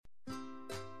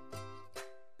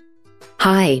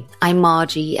Hi, I'm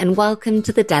Margie, and welcome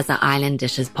to the Desert Island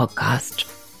Dishes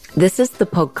podcast. This is the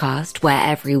podcast where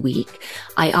every week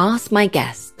I ask my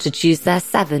guests to choose their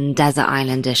 7 desert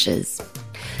island dishes.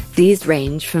 These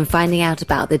range from finding out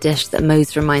about the dish that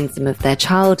most reminds them of their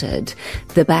childhood,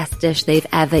 the best dish they've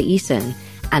ever eaten,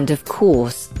 and of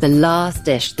course, the last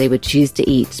dish they would choose to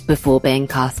eat before being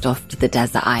cast off to the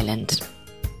desert island.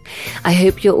 I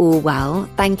hope you're all well.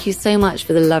 Thank you so much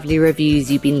for the lovely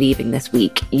reviews you've been leaving this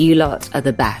week. You lot are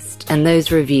the best. And those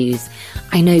reviews,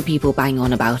 I know people bang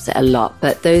on about it a lot,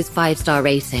 but those 5-star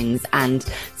ratings and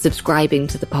subscribing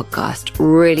to the podcast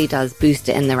really does boost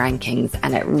it in the rankings,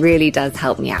 and it really does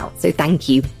help me out. So thank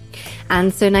you.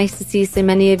 And so nice to see so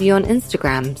many of you on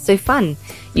Instagram. So fun.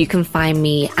 You can find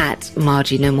me at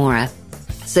Margie Nomura.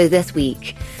 So this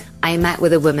week, I met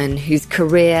with a woman whose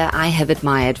career I have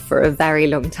admired for a very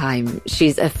long time.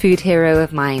 She's a food hero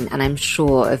of mine, and I'm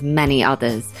sure of many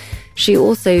others. She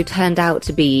also turned out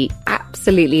to be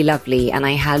absolutely lovely, and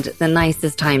I had the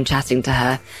nicest time chatting to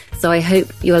her. So I hope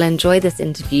you'll enjoy this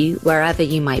interview wherever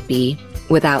you might be.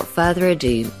 Without further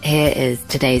ado, here is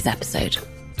today's episode.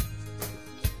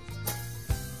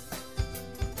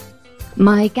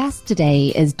 My guest today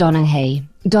is Donna Hay.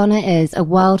 Donna is a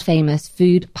world-famous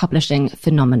food publishing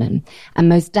phenomenon and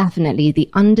most definitely the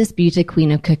undisputed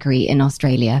queen of cookery in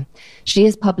Australia. She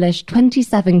has published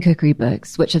 27 cookery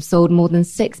books, which have sold more than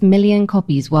 6 million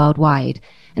copies worldwide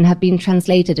and have been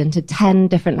translated into 10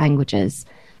 different languages.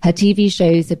 Her TV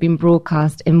shows have been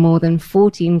broadcast in more than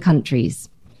 14 countries.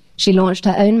 She launched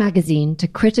her own magazine to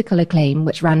critical acclaim,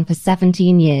 which ran for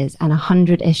 17 years and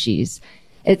 100 issues.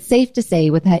 It's safe to say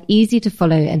with her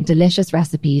easy-to-follow and delicious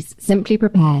recipes, simply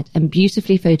prepared and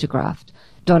beautifully photographed,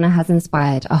 Donna has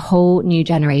inspired a whole new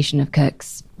generation of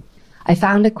cooks. I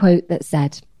found a quote that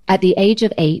said, "At the age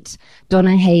of 8,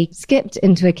 Donna Hay skipped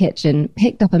into a kitchen,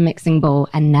 picked up a mixing bowl,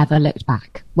 and never looked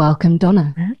back." Welcome,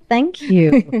 Donna. Thank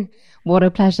you. What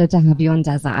a pleasure to have you on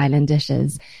Desert Island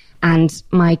Dishes. And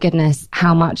my goodness,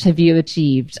 how much have you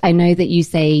achieved? I know that you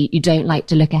say you don't like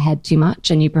to look ahead too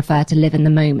much and you prefer to live in the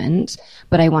moment,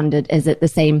 but I wondered, is it the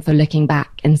same for looking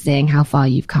back and seeing how far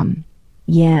you've come?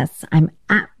 Yes, I'm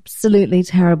absolutely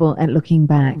terrible at looking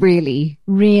back. Really?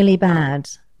 Really bad.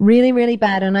 Really, really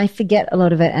bad. And I forget a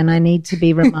lot of it and I need to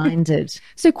be reminded.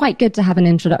 So quite good to have an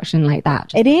introduction like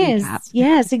that. It is.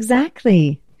 Yes,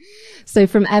 exactly. So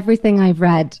from everything I've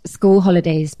read, school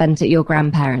holidays spent at your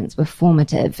grandparents' were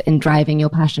formative in driving your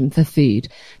passion for food.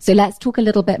 So let's talk a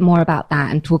little bit more about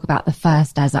that and talk about the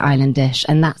first desert island dish.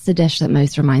 And that's the dish that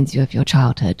most reminds you of your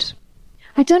childhood.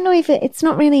 I don't know if it's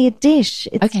not really a dish.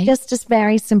 It's just a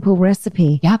very simple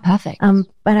recipe. Yeah, perfect.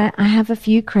 But I have a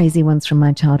few crazy ones from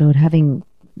my childhood, having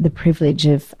the privilege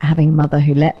of having a mother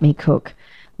who let me cook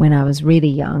when I was really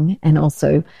young. And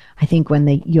also, I think when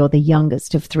you're the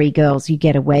youngest of 3 girls, you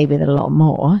get away with it a lot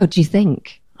more. What do you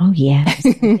think? Oh, yes,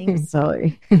 I think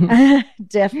so.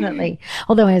 Definitely.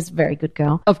 Although I was a very good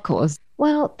girl. Of course.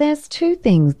 Well, there's 2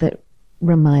 things that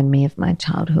remind me of my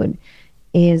childhood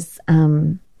is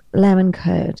lemon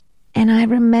curd. And I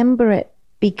remember it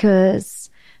because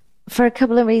for a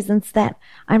couple of reasons that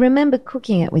I remember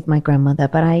cooking it with my grandmother,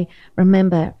 but I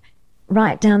remember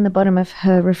right down the bottom of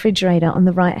her refrigerator on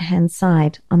the right-hand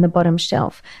side, on the bottom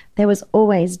shelf, there was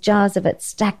always jars of it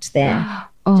stacked there,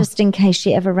 just in case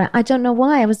she ever ran. I don't know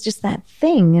why. It was just that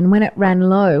thing. And when it ran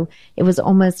low, it was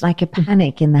almost like a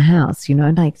panic in the house, you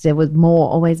know, like there was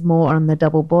always more on the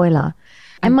double boiler.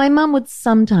 And my mum would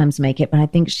sometimes make it, but I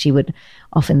think she would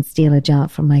often steal a jar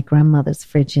from my grandmother's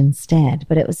fridge instead.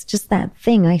 But it was just that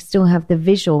thing. I still have the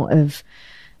visual of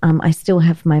I still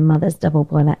have my mother's double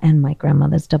boiler and my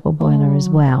grandmother's double boiler as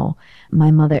well.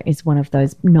 My mother is one of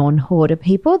those non-hoarder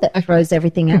people that throws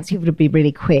everything out. She would be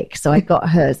really quick. So I got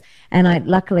hers and I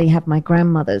luckily have my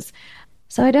grandmother's.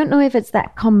 So I don't know if it's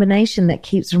that combination that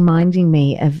keeps reminding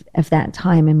me of that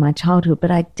time in my childhood, but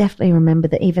I definitely remember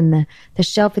that even the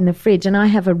shelf in the fridge, and I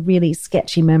have a really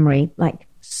sketchy memory, like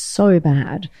so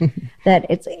bad, that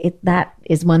that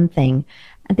is one thing.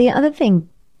 And the other thing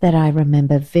that I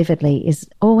remember vividly is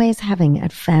always having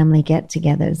at family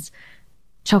get-togethers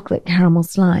chocolate caramel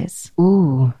slice.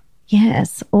 Ooh.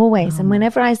 Yes, always. And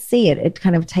whenever I see it, it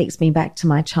kind of takes me back to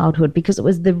my childhood because it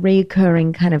was the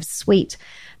reoccurring kind of sweet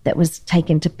that was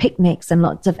taken to picnics and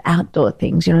lots of outdoor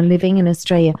things. You know, living in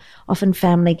Australia, often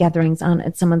family gatherings aren't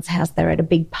at someone's house. They're at a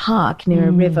big park near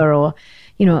a river or,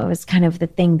 you know, it was kind of the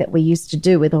thing that we used to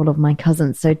do with all of my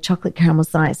cousins. So chocolate caramel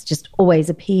slice just always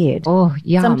appeared. Oh,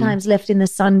 yum. Sometimes left in the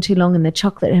sun too long and the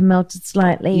chocolate had melted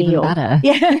slightly. Even better.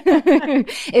 Yeah.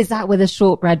 Is that with a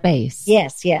shortbread base?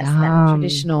 Yes, that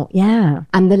traditional. Yeah.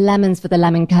 And the lemons for the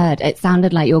lemon curd, it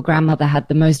sounded like your grandmother had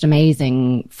the most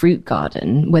amazing fruit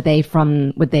garden. Would they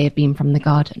have been from the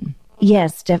garden?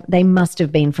 Yes, they must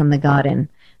have been from the garden.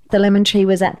 The lemon tree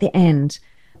was at the end.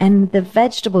 And the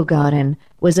vegetable garden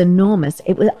was enormous.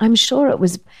 I'm sure it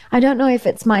was, I don't know if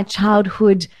it's my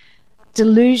childhood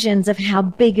delusions of how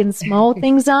big and small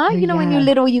things are. You know, when you're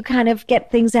little, you kind of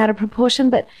get things out of proportion.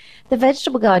 But the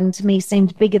vegetable garden to me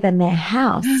seemed bigger than their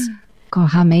house. God,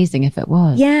 how amazing if it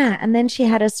was. Yeah. And then she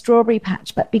had a strawberry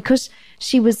patch. But because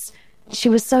she was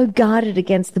so guarded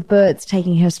against the birds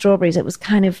taking her strawberries, it was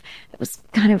kind of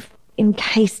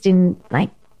encased in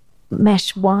like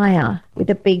mesh wire with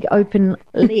a big open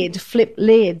lid, flip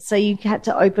lid. So you had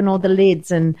to open all the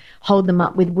lids and hold them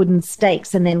up with wooden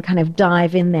stakes and then kind of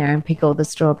dive in there and pick all the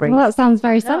strawberries. Well, that sounds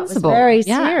very sensible. It was very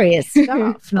serious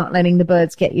stuff, not letting the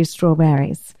birds get you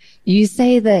strawberries. You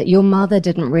say that your mother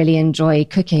didn't really enjoy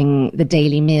cooking the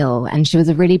daily meal, and she was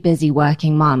a really busy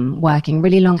working mum, working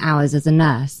really long hours as a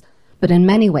nurse. But in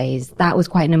many ways, that was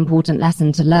quite an important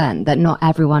lesson to learn, that not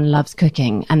everyone loves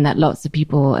cooking and that lots of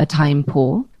people are time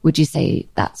poor. Would you say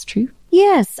that's true?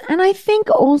 Yes. And I think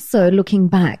also looking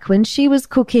back, when she was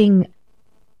cooking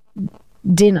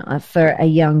dinner for a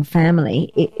young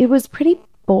family, it was pretty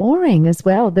boring as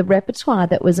well, the repertoire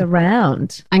that was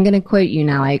around. I'm going to quote you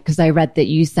now, because I read that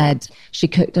you said she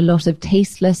cooked a lot of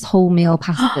tasteless wholemeal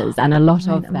pastas and a lot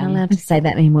of them. I'm not allowed to say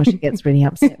that anymore. She gets really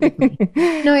upset with me.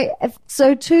 No,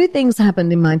 so two things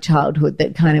happened in my childhood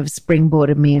that kind of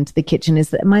springboarded me into the kitchen is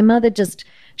that my mother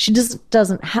she just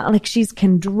doesn't have, like, she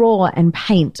can draw and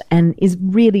paint and is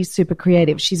really super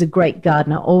creative. She's a great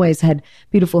gardener, always had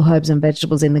beautiful herbs and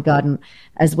vegetables in the garden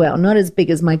as well. Not as big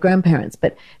as my grandparents,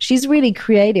 but she's really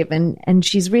creative and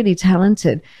she's really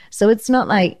talented. So it's not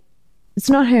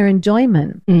her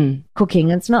enjoyment cooking.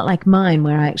 It's not like mine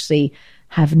where I actually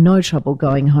have no trouble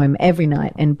going home every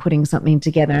night and putting something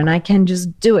together. And I can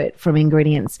just do it from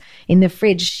ingredients in the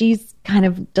fridge. She's kind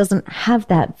of doesn't have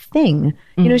that thing.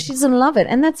 You know, she doesn't love it.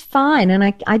 And that's fine.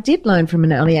 And I did learn from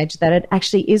an early age that it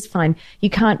actually is fine. You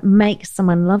can't make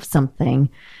someone love something.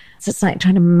 So it's like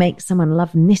trying to make someone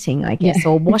love knitting, I guess,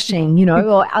 or washing, you know,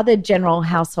 or other general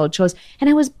household chores. And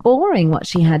it was boring what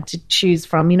she had to choose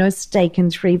from, you know, steak and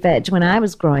 3 veg when I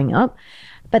was growing up.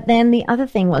 But then the other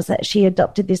thing was that she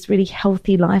adopted this really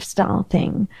healthy lifestyle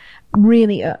thing.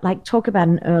 Really, like, talk about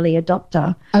an early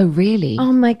adopter. Oh, really?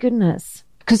 Oh, my goodness.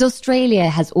 Because Australia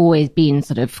has always been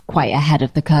sort of quite ahead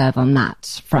of the curve on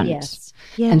that front. Yes.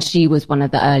 Yeah. And she was one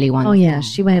of the early ones. Oh, yeah.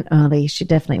 She went early. She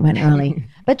definitely went early.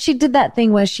 But she did that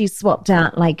thing where she swapped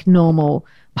out like normal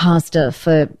pasta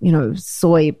for, you know,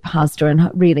 soy pasta and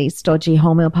really stodgy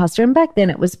wholemeal pasta. And back then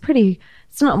it was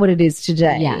it's not what it is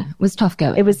today. Yeah, it was tough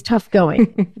going. It was tough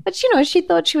going. But, you know, she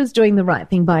thought she was doing the right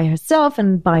thing by herself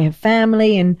and by her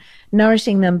family and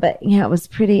nourishing them. But, yeah, it was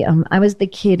pretty, I was the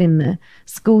kid in the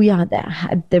schoolyard that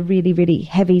had the really, really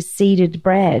heavy seeded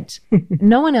bread.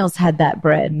 No one else had that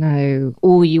bread. No,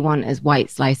 all you want is white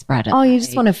sliced bread. Oh, you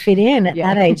just want to fit in at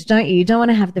that age, don't you? You don't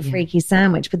want to have the freaky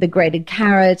sandwich with the grated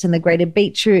carrot and the grated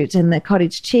beetroot and the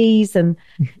cottage cheese and,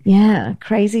 yeah,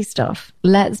 crazy stuff.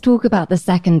 Let's talk about the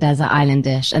second desert island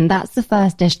dish, and that's the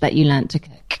first dish that you learnt to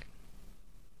cook.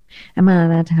 Am I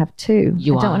allowed to have 2? I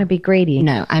don't want to be greedy.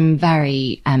 No, I'm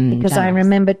very because jealous. I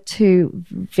remember 2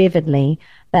 vividly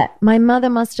that my mother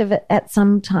must have at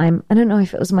some time, I don't know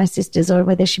if it was my sister's or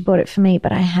whether she bought it for me,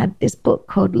 but I had this book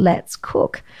called Let's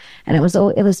Cook, and it was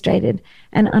all illustrated.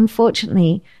 And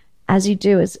unfortunately, as you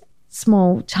do as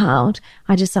small child,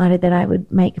 I decided that I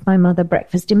would make my mother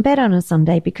breakfast in bed on a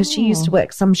Sunday because she used to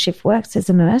work some shift works as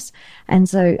a nurse. And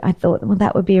so I thought, well,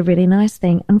 that would be a really nice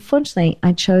thing. Unfortunately,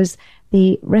 I chose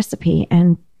the recipe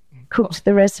and cooked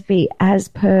the recipe as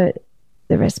per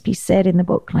the recipe said in the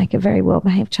book, like a very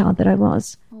well-behaved child that I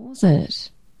was. What was it?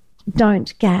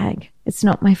 Don't gag. It's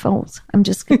not my fault. I'm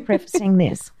just prefacing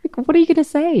this. What are you going to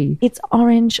say? It's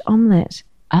orange omelette.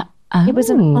 It was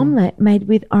an omelette made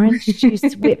with orange juice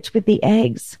whipped with the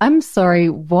eggs. I'm sorry,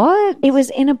 what? It was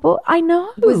in a book. I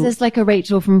know. Was this like a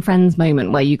Rachel from Friends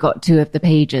moment where you got 2 of the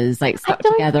pages like stuck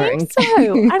together? I don't think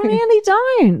so. I really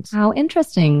don't. How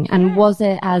interesting. And was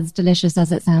it as delicious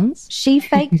as it sounds? She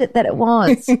faked it that it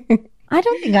was. I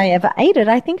don't think I ever ate it.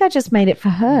 I think I just made it for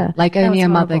her. Like only a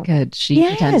mother could. She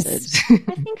pretended.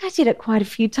 I think I did it quite a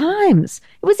few times.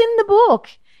 It was in the book.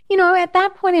 You know, at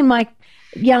that point in my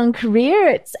young career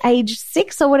at age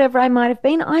 6 or whatever I might have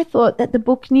been, I thought that the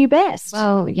book knew best.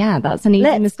 Well, yeah, that's an easy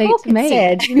Let's mistake cook, to make.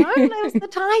 It said, that was the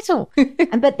title.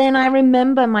 But then I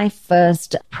remember my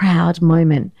first proud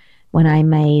moment when I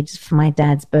made for my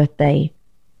dad's birthday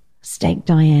steak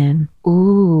Diane.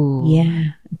 Ooh.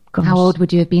 Yeah. Gosh. How old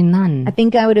would you have been then? I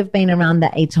think I would have been around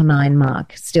the 8 or 9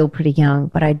 mark, still pretty young,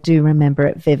 but I do remember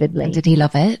it vividly. And did he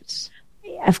love it?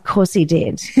 Of course he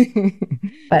did.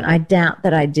 But I doubt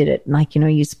that I did it. Like,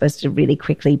 you're supposed to really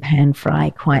quickly pan fry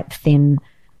quite thin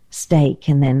steak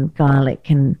and then garlic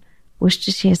and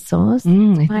Worcestershire sauce.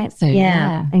 I think so.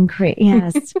 Yeah. And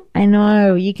yes, I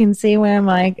know. You can see where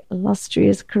my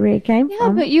illustrious career came from. Yeah,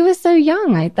 but you were so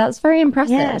young. That's very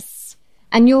impressive. Yes.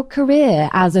 And your career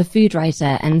as a food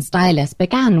writer and stylist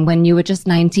began when you were just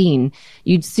 19.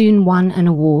 You'd soon won an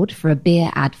award for a beer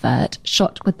advert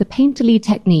shot with the painterly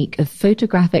technique of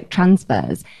photographic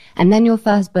transfers. And then your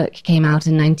first book came out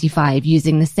in 95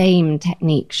 using the same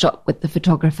technique shot with the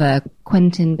photographer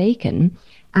Quentin Bacon.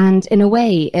 And in a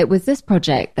way, it was this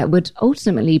project that would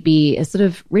ultimately be a sort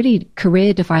of really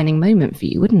career-defining moment for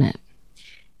you, wouldn't it?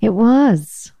 It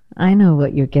was. I know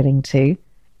what you're getting to.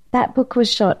 That book was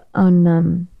shot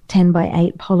on 10 by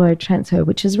 8 Polaroid transfer,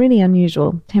 which is really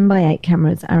unusual. 10 by 8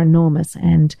 cameras are enormous,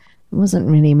 and there wasn't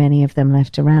really many of them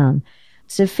left around.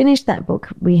 To finish that book,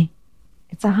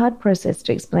 it's a hard process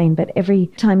to explain, but every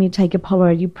time you take a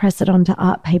Polaroid, you press it onto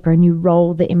art paper and you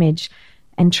roll the image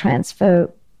and transfer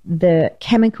the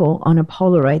chemical on a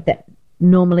Polaroid that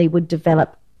normally would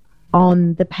develop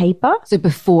on the paper. So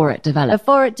before it develops?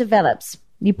 Before it develops.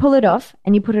 You pull it off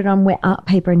and you put it on wet art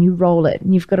paper and you roll it.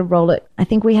 And you've got to roll it. I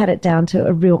think we had it down to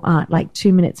a real art, like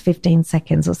 2 minutes, 15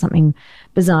 seconds or something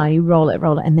bizarre. You roll it,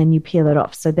 and then you peel it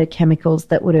off. So the chemicals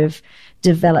that would have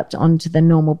developed onto the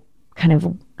normal kind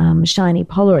of shiny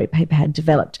Polaroid paper had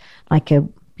developed like a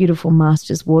beautiful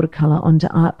master's watercolor onto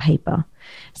art paper.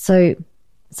 So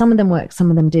some of them worked, some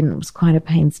of them didn't. It was quite a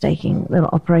painstaking little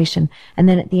operation. And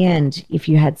then at the end, if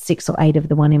you had 6 or 8 of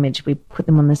the one image, we put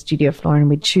them on the studio floor and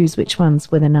we'd choose which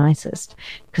ones were the nicest.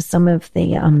 Because some of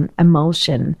the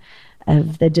emulsion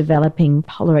of the developing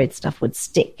Polaroid stuff would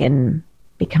stick and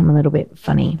become a little bit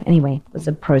funny. Anyway, it was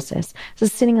a process. So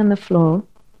sitting on the floor,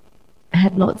 I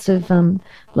had lots of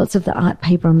the art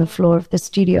paper on the floor of the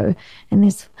studio, and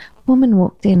this woman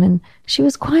walked in, and she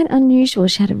was quite unusual.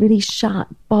 She had a really sharp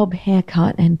bob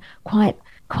haircut and quite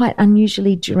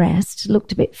unusually dressed,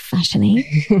 looked a bit fashiony.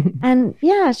 And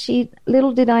yeah,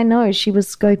 little did I know, she was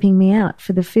scoping me out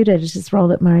for the food editor's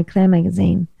role at Marie Claire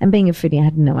magazine. And being a foodie, I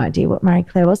had no idea what Marie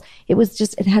Claire was.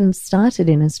 It hadn't started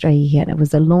in Australia yet. It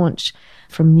was a launch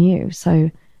from new.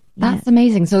 So that's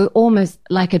amazing. So almost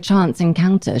like a chance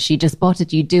encounter. She just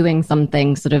spotted you doing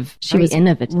something sort of very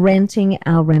innovative. Renting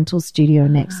our rental studio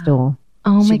next door.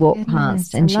 Oh, she walked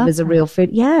past and she was a real food.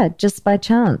 Yeah, just by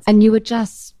chance. And you were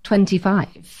just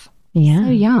 25. Yeah. So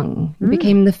young. You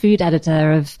became the food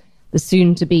editor of the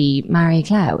soon-to-be Marie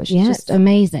Claire, which is just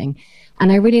amazing.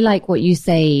 And I really like what you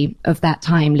say of that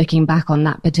time, looking back on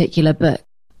that particular book.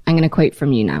 I'm going to quote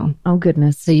from you now. Oh,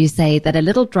 goodness. So you say that a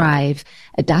little drive,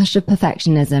 a dash of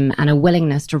perfectionism, and a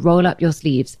willingness to roll up your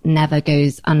sleeves never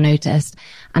goes unnoticed.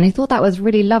 And I thought that was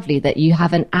really lovely that you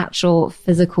have an actual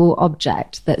physical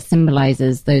object that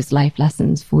symbolizes those life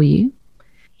lessons for you.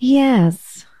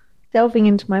 Yes. Delving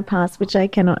into my past, which I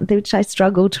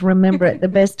struggle to remember at the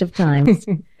best of times.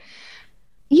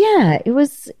 Yeah,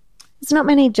 it's not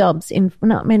many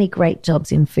great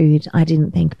jobs in food, I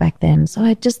didn't think back then. So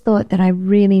I just thought that I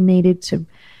really needed to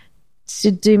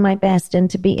do my best and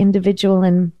to be individual.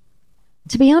 And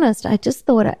to be honest, I just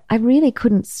thought I really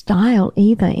couldn't style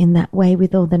either in that way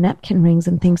with all the napkin rings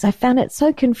and things. I found it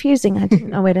so confusing. I didn't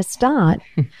know where to start.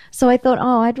 So I thought,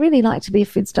 I'd really like to be a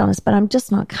food stylist, but I'm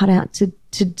just not cut out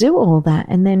to do all that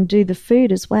and then do the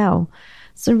food as well.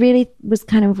 So really was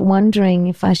kind of wondering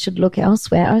if I should look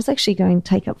elsewhere. I was actually going to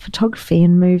take up photography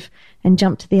and move and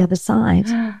jump to the other side.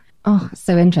 Oh,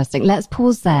 so interesting. Let's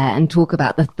pause there and talk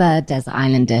about the third desert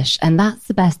island dish. And that's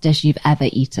the best dish you've ever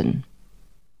eaten.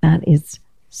 That is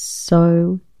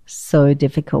so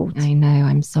difficult. I know.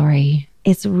 I'm sorry.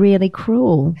 It's really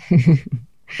cruel.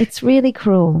 It's really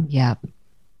cruel. Yeah.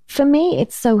 For me,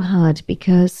 it's so hard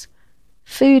because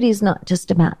food is not just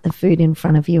about the food in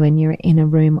front of you and you're in a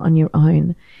room on your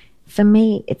own. For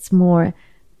me, it's more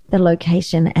the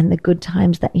location and the good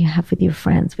times that you have with your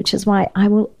friends, which is why I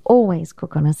will always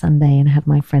cook on a Sunday and have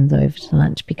my friends over to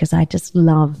lunch, because I just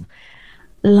love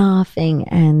laughing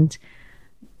and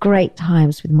great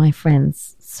times with my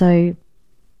friends. So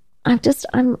I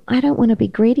don't want to be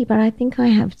greedy, but I think I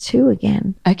have 2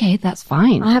 again. Okay, that's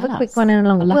fine. I'll have a quick one and a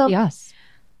long one. Lucky us.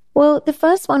 Well, the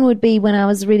first one would be when I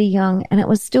was really young, and it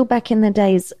was still back in the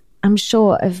days, I'm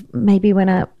sure of maybe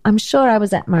I'm sure I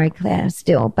was at Marie Claire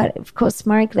still, but of course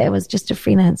Marie Claire was just a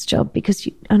freelance job because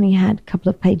you only had a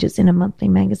couple of pages in a monthly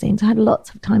magazine. So I had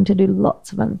lots of time to do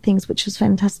lots of other things, which was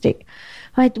fantastic.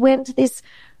 I went to this,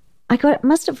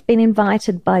 must have been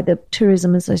invited by the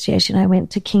Tourism Association. I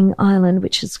went to King Island,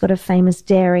 which has got a famous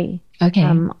dairy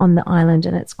on the island,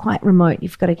 and it's quite remote.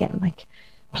 You've got to get like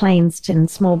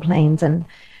small planes and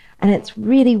it's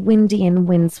really windy and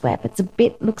windswept.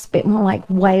 Looks a bit more like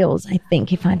Wales, I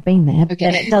think, if I'd been there,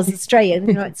 than it does Australia.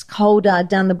 You know, it's colder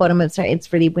down the bottom of Australia.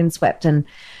 It's really windswept and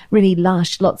really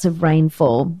lush, lots of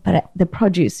rainfall. But the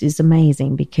produce is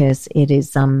amazing because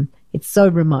it's so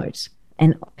remote.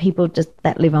 And people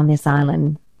that live on this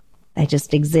island, they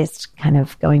just exist, kind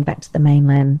of going back to the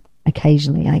mainland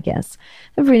occasionally, I guess.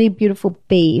 A really beautiful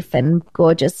beef and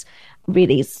gorgeous,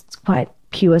 really quite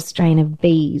pure strain of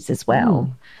bees as well.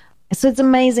 Mm. So it's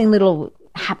amazing little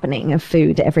happening of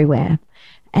food everywhere.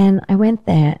 And I went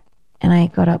there and I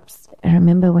got up. I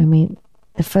remember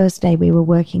the first day we were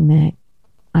working there,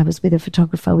 I was with a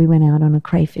photographer. We went out on a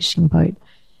crayfishing boat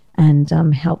and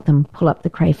helped them pull up the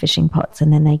crayfishing pots.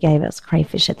 And then they gave us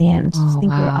crayfish at the end. I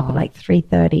think we were up at like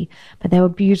 3:30, but they were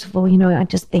beautiful. You know, I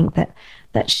just think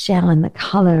that shell and the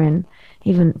color, and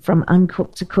even from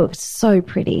uncooked to cooked, so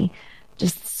pretty.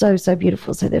 Just so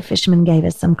beautiful. So the fisherman gave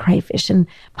us some crayfish, and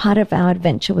part of our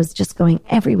adventure was just going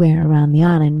everywhere around the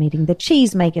island, meeting the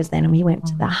cheesemakers then, and we went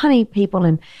to the honey people.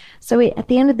 And so at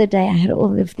the end of the day, I had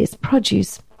all of this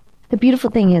produce. The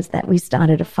beautiful thing is that we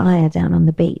started a fire down on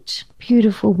the beach,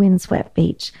 beautiful windswept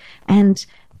beach, and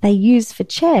they use for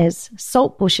chairs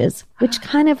salt bushes, which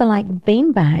kind of are like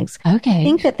bean bags. Okay.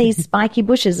 Think that these spiky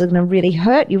bushes are going to really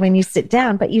hurt you when you sit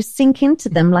down, but you sink into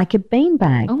them like a bean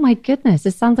bag. Oh my goodness,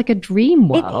 it sounds like a dream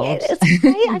world. It's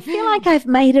great. I feel like I've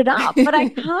made it up, but I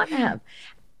can't have.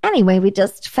 Anyway, we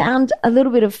just found a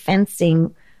little bit of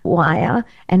fencing wire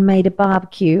and made a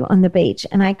barbecue on the beach,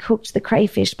 and I cooked the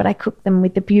crayfish, but I cooked them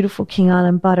with the beautiful King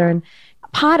Island butter. And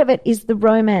part of it is the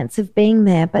romance of being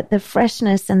there, but the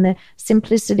freshness and the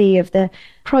simplicity of the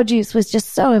produce was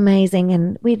just so amazing.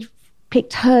 And we'd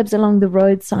picked herbs along the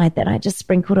roadside that I just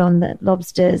sprinkled on the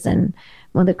lobsters and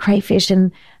the crayfish.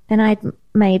 And then I'd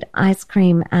made ice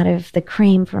cream out of the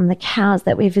cream from the cows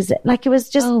that we visit. Like, it was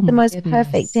just the most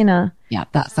perfect dinner. Yeah,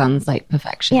 that sounds like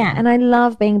perfection. Yeah, and I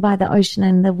love being by the ocean,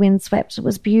 and the wind swept. It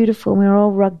was beautiful. We were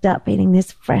all rugged up eating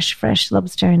this fresh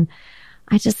lobster, and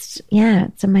it's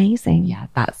amazing. Yeah,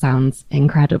 that sounds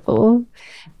incredible.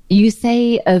 You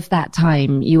say of that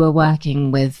time you were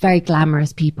working with very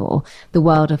glamorous people, the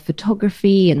world of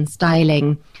photography and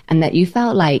styling, and that you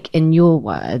felt like, in your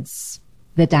words,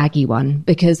 the daggy one,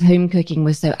 because home cooking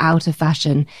was so out of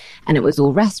fashion and it was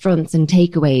all restaurants and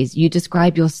takeaways. You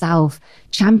describe yourself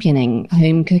championing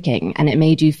home cooking, and it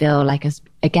made you feel like,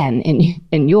 again,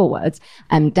 in your words,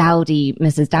 dowdy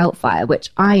Mrs. Doubtfire, which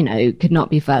I know could not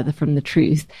be further from the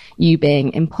truth, you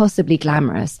being impossibly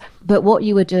glamorous. But what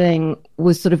you were doing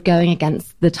was sort of going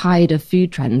against the tide of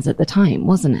food trends at the time,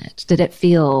 wasn't it? Did it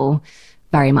feel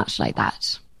very much like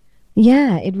that?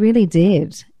 Yeah, it really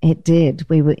did. It did.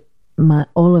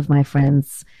 All of my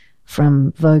friends,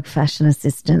 from Vogue fashion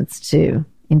assistants to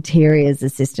interiors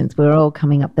assistants, we were all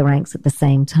coming up the ranks at the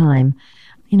same time.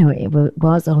 You know, it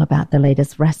was all about the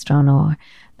latest restaurant or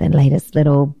the latest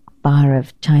little bar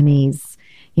of Chinese,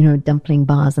 dumpling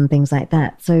bars and things like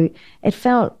that. So it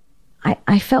felt,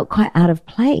 I felt quite out of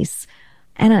place.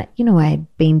 And I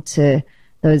had been to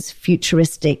those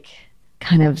futuristic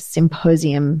kind of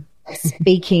symposium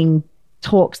speaking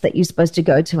talks that you're supposed to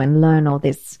go to and learn all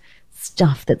this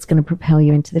stuff that's going to propel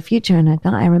you into the future. And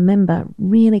I remember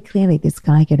really clearly this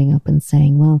guy getting up and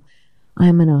saying, well,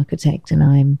 I'm an architect and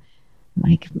I'm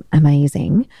like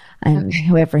amazing, and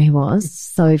whoever he was,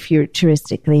 so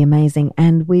futuristically amazing,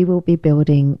 and we will be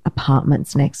building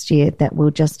apartments next year that will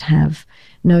just have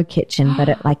no kitchen,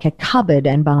 but like a cupboard,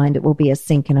 and behind it will be a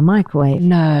sink and a microwave.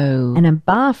 No. And a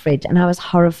bar fridge. And I was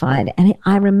horrified. And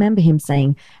I remember him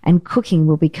saying, and cooking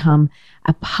will become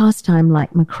a pastime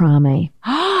like macrame.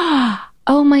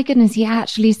 Oh my goodness, he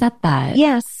actually said that?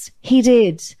 Yes, he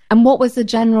did. And what was the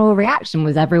general reaction?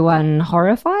 Was everyone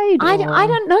horrified? I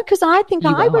don't know, because I think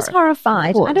I was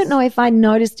horrified. I don't know if I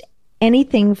noticed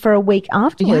anything for a week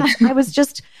afterwards. Yeah.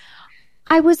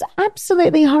 I was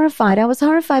absolutely horrified. I was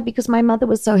horrified because my mother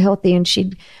was so healthy, and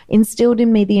she'd instilled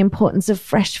in me the importance of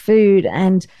fresh food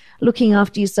and looking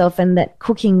after yourself, and that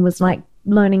cooking was like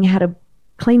learning how to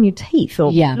clean your teeth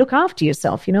or look after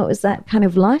yourself. It was that kind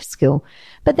of life skill.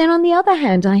 But then on the other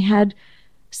hand, I had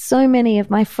so many of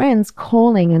my friends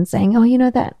calling and saying, oh, you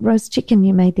know that roast chicken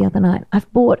you made the other night?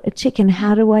 I've bought a chicken.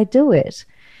 How do I do it?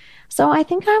 So I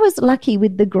think I was lucky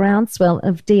with the groundswell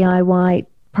of DIY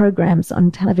programs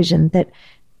on television that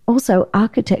also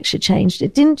architecture changed.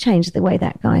 It didn't change the way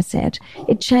that guy said.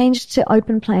 It changed to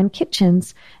open plan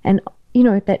kitchens and, you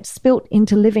know, that spilt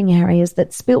into living areas,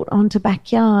 that spilt onto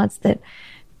backyards, that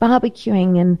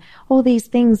barbecuing and all these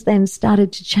things then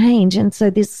started to change. And so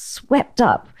this swept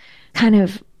up kind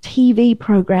of TV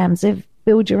programs of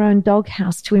build your own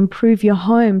doghouse to improve your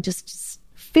home just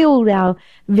filled our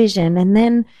vision. And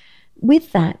then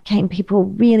with that came people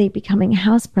really becoming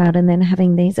house proud and then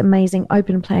having these amazing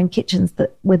open plan kitchens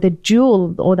that were the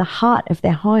jewel or the heart of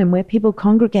their home, where people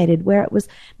congregated, where it was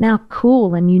now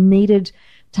cool and you needed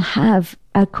to have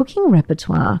a cooking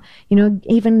repertoire. You know,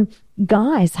 even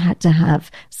guys had to have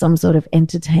some sort of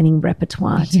entertaining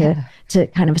repertoire to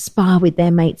kind of spar with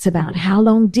their mates about how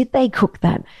long did they cook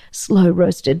that slow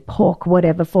roasted pork,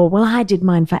 whatever, for. Well, I did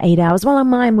mine for 8 hours. Well,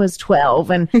 mine was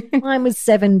 12 and mine was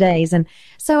 7 days. And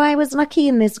so I was lucky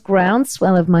in this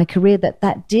groundswell of my career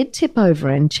that did tip over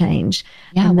and change.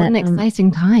 Yeah, and what an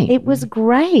exciting time. It was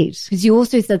great. Because you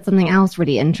also said something else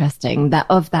really interesting, that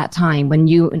of that time when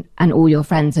you and all your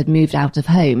friends had moved out of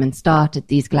home and started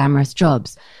these glamorous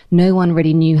jobs, no one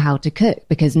really knew how to cook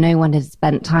because no one had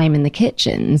spent time in the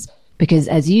kitchens. Because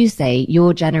as you say,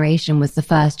 your generation was the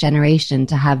first generation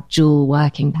to have dual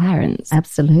working parents.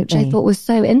 Absolutely. Which I thought was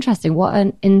so interesting. What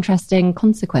an interesting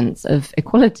consequence of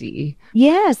equality.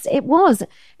 Yes, it was.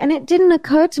 And it didn't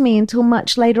occur to me until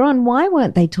much later on, why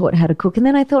weren't they taught how to cook? And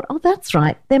then I thought, oh, that's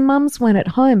right. Their mums weren't at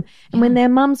home. And when their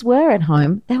mums were at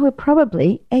home, they were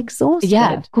probably exhausted.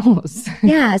 Yeah, of course.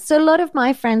 Yeah. So a lot of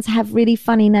my friends have really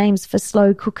funny names for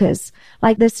slow cookers,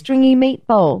 like the stringy meat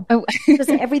bowl. Oh. Because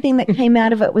everything that came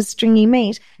out of it was stringy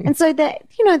meat. And so that,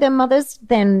 you know, their mothers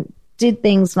then did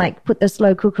things like put the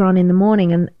slow cooker on in the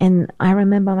morning. And I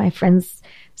remember my friends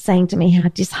saying to me how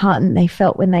disheartened they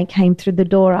felt when they came through the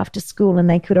door after school and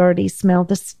they could already smell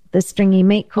the stringy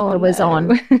meat cooker was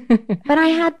on. But I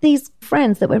had these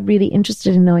friends that were really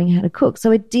interested in knowing how to cook.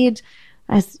 So it did,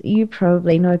 as you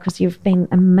probably know, because you've been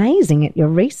amazing at your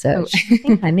research. I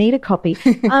think I need a copy.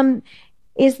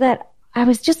 Is that I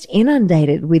was just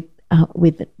inundated with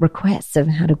requests of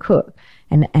how to cook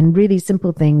and really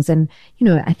simple things. And, you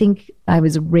know, I think I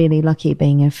was really lucky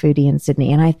being a foodie in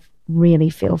Sydney, and I really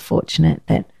feel fortunate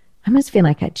that I almost feel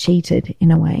like I cheated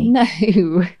in a way. No.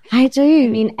 I do. I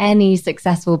mean, any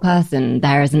successful person,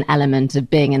 there is an element of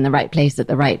being in the right place at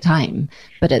the right time.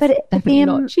 But it's definitely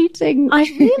not cheating. I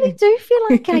really do feel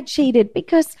like I cheated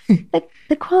because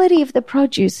the quality of the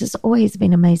produce has always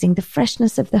been amazing. The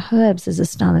freshness of the herbs as a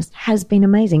stylist has been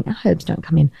amazing. Our herbs don't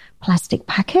come in plastic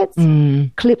packets,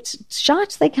 clipped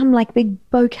shot. They come like big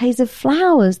bouquets of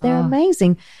flowers. They're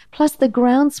amazing. Plus the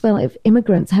groundswell of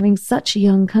immigrants having such a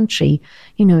young country,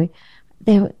 you know,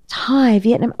 there were Thai,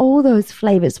 Vietnam, all those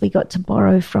flavors we got to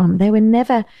borrow from. There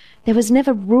was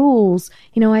never rules.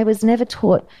 You know, I was never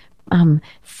taught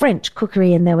French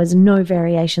cookery and there was no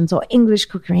variations, or English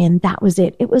cookery and that was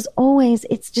it. It was always,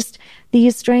 it's just the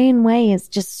Australian way is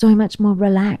just so much more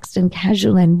relaxed and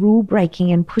casual and rule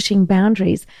breaking and pushing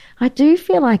boundaries. I do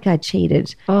feel like I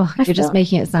cheated. Oh, you're just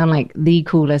making it sound like the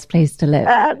coolest place to live.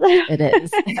 It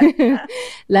is.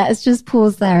 Let's just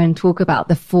pause there and talk about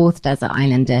the fourth desert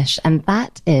island dish, and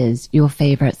that is your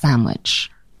favorite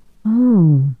sandwich.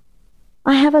 Oh,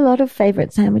 I have a lot of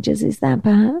favorite sandwiches. Is that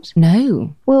bad?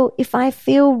 No. Well, if I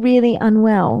feel really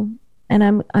unwell,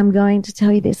 and I'm going to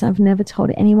tell you this, I've never told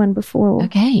anyone before.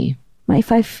 Okay.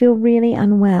 If I feel really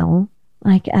unwell,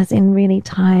 like as in really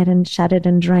tired and shattered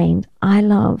and drained, I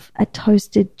love a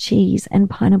toasted cheese and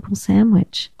pineapple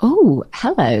sandwich. Oh,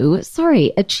 hello.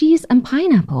 Sorry, a cheese and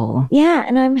pineapple. Yeah,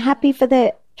 and I'm happy for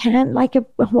the like a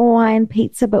Hawaiian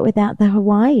pizza, but without the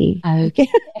Hawaii. Okay.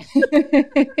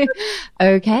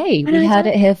 Okay. We heard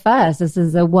it here first. This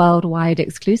is a worldwide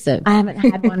exclusive. I haven't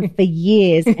had one for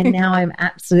years, and now I'm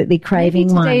absolutely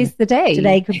craving one. Today's the day.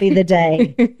 Today could be the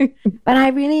day. But I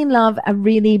really love a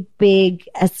really big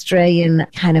Australian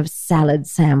kind of salad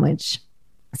sandwich.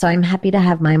 So I'm happy to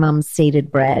have my mum's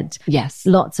seeded bread. Yes.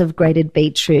 Lots of grated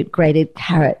beetroot, grated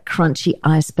carrot, crunchy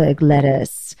iceberg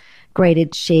lettuce,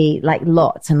 grated cheese, like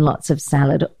lots and lots of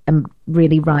salad, and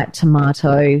really ripe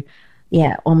tomato.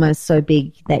 Yeah, almost so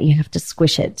big that you have to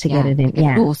squish it to get it in.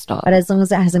 Yeah, but as long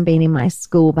as it hasn't been in my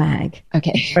school bag,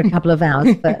 for a couple of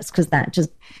hours first, because that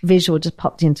visual just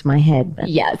popped into my head. But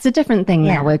yeah, it's a different thing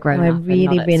now. We're grown up. A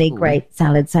really great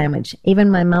salad sandwich. Even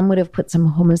my mum would have put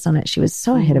some hummus on it. She was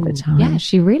so ahead of her time. Yeah,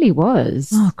 she really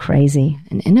was. Oh, crazy.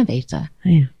 An innovator.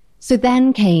 Yeah. So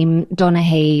then came Donna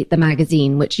Hay, the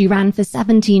magazine, which you ran for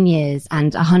 17 years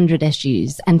and 100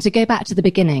 issues. And to go back to the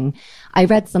beginning, I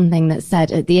read something that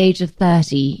said at the age of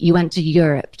 30, you went to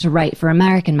Europe to write for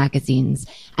American magazines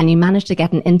and you managed to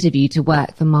get an interview to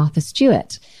work for Martha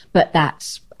Stewart. But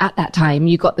that at that time,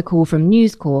 you got the call from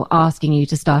News Corp asking you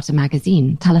to start a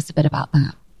magazine. Tell us a bit about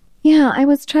that. Yeah, I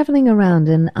was traveling around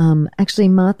and actually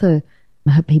Martha,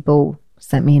 her people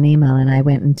sent me an email and I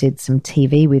went and did some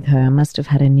TV with her. I must have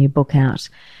had a new book out.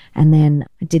 And then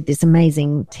I did this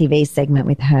amazing TV segment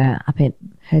with her up at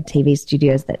her TV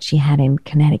studios that she had in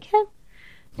Connecticut.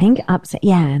 I think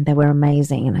yeah, and they were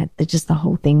amazing. And just the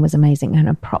whole thing was amazing. And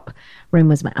her prop room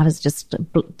was, I was just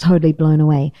totally blown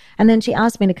away. And then she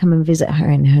asked me to come and visit her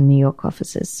in her New York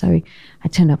offices. So I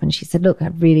turned up and she said, look,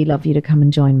 I'd really love you to come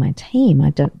and join my team. I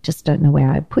don't know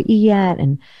where I'd put you yet.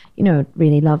 And, you know,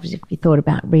 really loved if you thought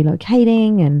about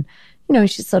relocating. And, you know,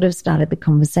 she sort of started the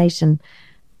conversation.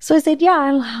 So I said, yeah,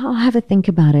 I'll have a think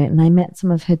about it. And I met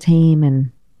some of her team,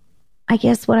 and I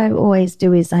guess what I always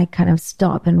do is I kind of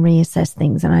stop and reassess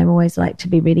things, and I always like to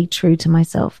be really true to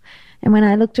myself. And when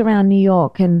I looked around New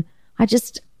York, and I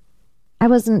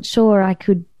wasn't sure I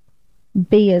could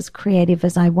be as creative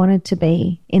as I wanted to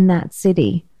be in that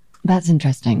city. That's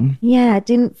interesting. Yeah, it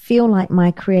didn't feel like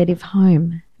my creative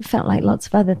home. It felt like lots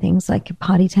of other things, like a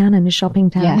party town and a shopping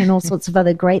town and all sorts of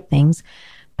other great things.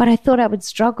 But I thought I would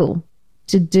struggle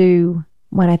to do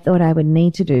what I thought I would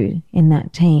need to do in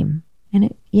that team.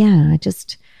 And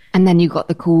And then you got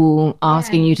the call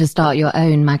asking you to start your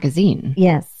own magazine.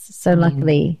 Yes. So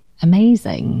luckily.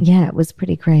 Amazing. Yeah, it was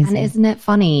pretty crazy. And isn't it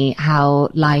funny how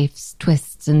life's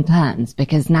twists and turns?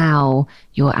 Because now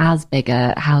you're as big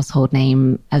a household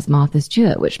name as Martha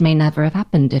Stewart, which may never have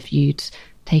happened if you'd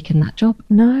taken that job.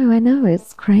 No, I know.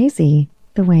 It's crazy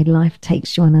the way life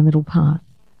takes you on a little path.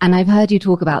 And I've heard you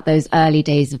talk about those early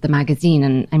days of the magazine.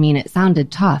 And I mean, it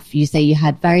sounded tough. You say you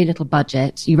had very little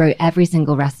budget. You wrote every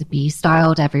single recipe,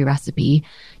 styled every recipe.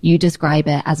 You describe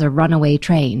it as a runaway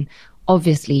train.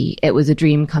 Obviously, it was a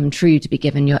dream come true to be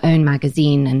given your own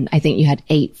magazine. And I think you had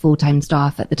 8 full-time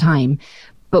staff at the time.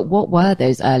 But what were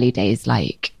those early days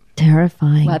like?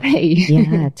 Terrifying. Were they?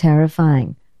 Yeah,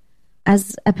 terrifying.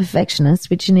 As a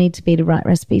perfectionist, which you need to be to write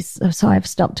recipes, so I've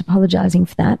stopped apologizing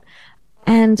for that.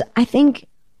 And I think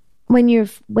when you're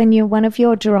one of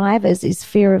your drivers is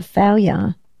fear of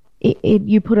failure,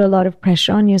 you put a lot of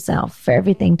pressure on yourself for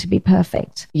everything to be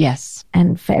perfect. Yes.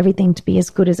 And for everything to be as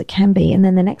good as it can be. And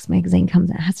then the next magazine comes,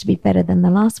 it has to be better than the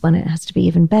last one. It has to be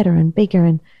even better and bigger.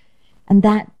 And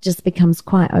that just becomes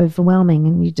quite overwhelming.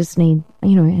 And you just need,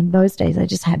 you know, in those days, I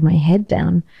just had my head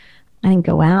down. I didn't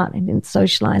go out. I didn't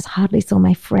socialize, hardly saw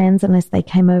my friends unless they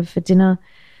came over for dinner.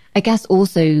 I guess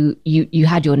also you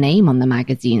had your name on the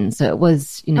magazine, so it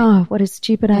was, you know. Oh, what a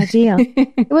stupid idea.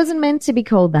 It wasn't meant to be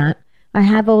called that. I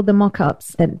have all the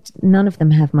mock-ups, but none of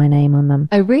them have my name on them.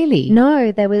 Oh, really?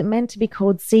 No, they were meant to be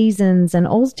called Seasons and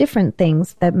all different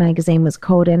things that magazine was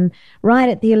called. And right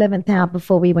at the 11th hour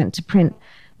before we went to print,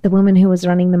 the woman who was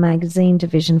running the magazine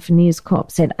division for News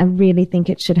Corp said, I really think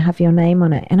it should have your name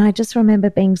on it. And I just remember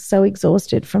being so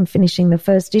exhausted from finishing the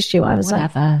first issue. I was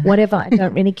like, whatever, I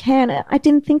don't really care. And I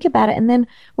didn't think about it. And then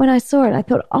when I saw it, I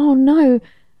thought, oh no,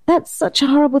 that's such a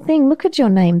horrible thing. Look at your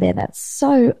name there. That's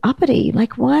so uppity.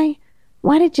 Like, why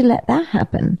did you let that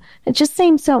happen? It just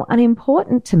seemed so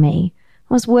unimportant to me.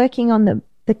 I was working on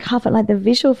the cover, like the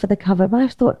visual for the cover, but I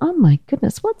thought, oh my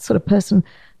goodness, what sort of person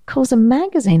calls a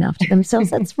magazine after themselves?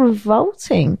 That's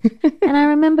revolting. And I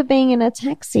remember being in a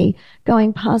taxi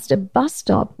going past a bus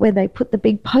stop where they put the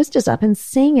big posters up and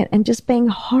seeing it and just being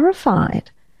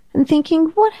horrified and thinking,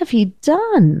 what have you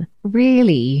done?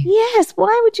 Really? Yes.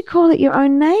 Why would you call it your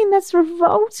own name? That's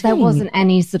revolting. There wasn't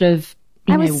any sort of,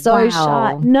 I was so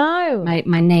shy. No.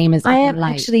 My name is... I am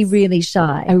actually really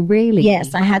shy. Oh, really?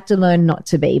 Yes, I had to learn not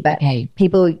to be. But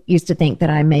people used to think that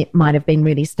I might have been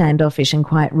really standoffish and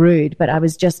quite rude, but I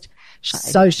was just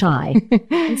so shy.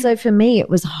 And so for me, it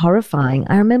was horrifying.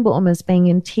 I remember almost being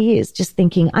in tears, just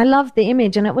thinking, I loved the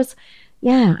image. And it was,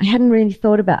 I hadn't really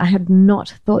I had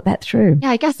not thought that through. Yeah,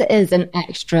 I guess it is an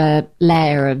extra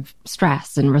layer of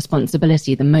stress and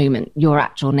responsibility the moment your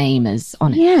actual name is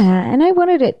on it. Yeah, and I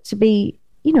wanted it to be,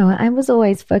 I was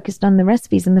always focused on the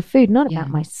recipes and the food, not about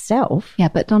myself. Yeah,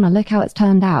 but Donna, look how it's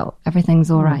turned out.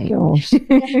 Everything's all right. Gosh.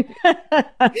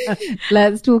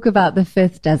 Let's talk about the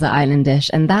 5th desert island dish,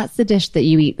 and that's the dish that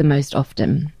you eat the most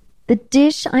often. The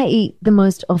dish I eat the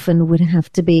most often would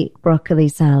have to be broccoli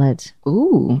salad.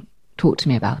 Ooh, talk to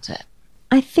me about it.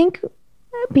 I think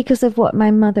because of what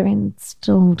my mother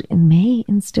instilled in me,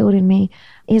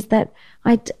 is that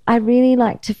I really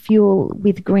like to fuel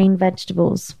with green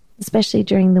vegetables, especially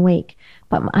during the week.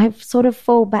 but I sort of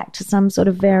fall back to some sort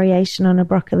of variation on a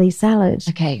broccoli salad.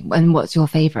 Okay, and what's your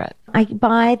favorite? I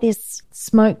buy this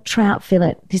smoked trout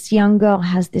fillet. This young girl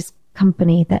has this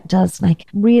company that does like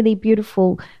really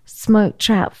beautiful smoked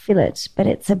trout fillet, but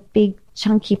it's a big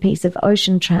chunky piece of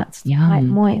ocean trout. It's quite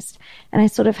moist. And I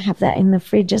sort of have that in the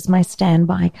fridge as my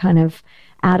standby kind of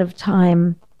out of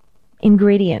time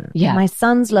ingredient. Yeah. My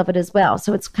sons love it as well.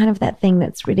 So it's kind of that thing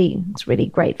that's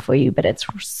really great for you, but it's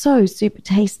so super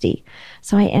tasty.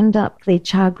 So I end up the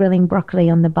char grilling broccoli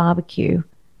on the barbecue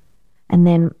and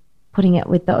then putting it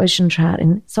with the ocean trout.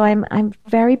 And so I'm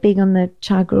very big on the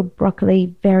char grilled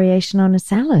broccoli variation on a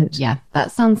salad. Yeah,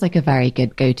 that sounds like a very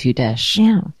good go-to dish.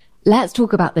 Yeah. Let's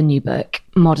talk about the new book,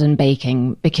 Modern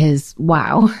Baking, because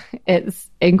wow, it's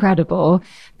incredible.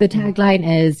 The tagline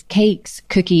is cakes,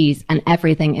 cookies, and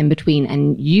everything in between.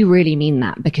 And you really mean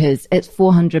that because it's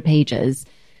 400 pages.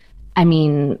 I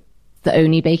mean, the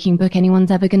only baking book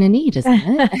anyone's ever going to need, isn't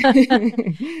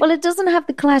it? Well, it doesn't have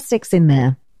the classics in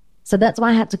there. So that's why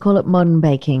I had to call it Modern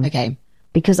Baking. Okay.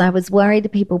 Because I was worried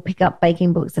that people pick up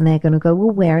baking books and they're going to go,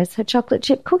 well, where is her chocolate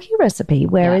chip cookie recipe?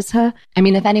 Where is her? I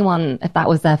mean, if that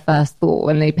was their first thought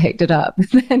when they picked it up,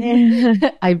 then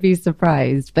I'd be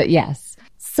surprised. But yes.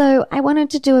 So I wanted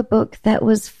to do a book that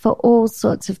was for all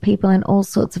sorts of people and all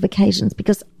sorts of occasions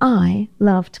because I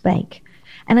love to bake.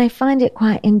 And I find it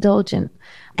quite indulgent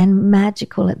and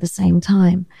magical at the same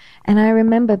time. And I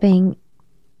remember being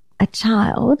a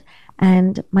child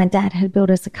and my dad had built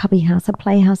us a cubby house, a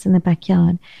playhouse in the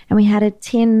backyard. And we had a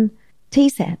tin tea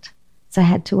set. So I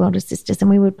had two older sisters and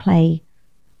we would play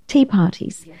tea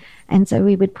parties. Yes. And so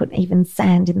we would put even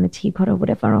sand in the teapot or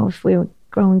whatever, or if we would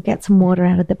go and get some water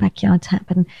out of the backyard tap.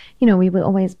 And, you know, we were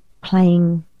always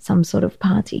playing some sort of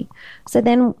party. So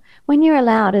then when you're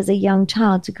allowed as a young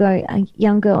child to go, a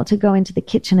young girl to go into the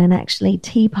kitchen and actually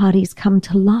tea parties come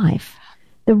to life,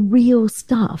 the real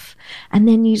stuff. And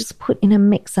then you just put in a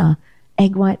mixer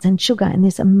egg whites and sugar and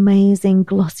this amazing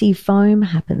glossy foam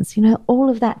happens. You know, all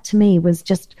of that to me was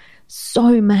just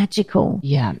so magical.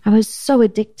 Yeah. I was so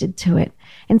addicted to it.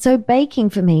 And so baking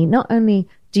for me, not only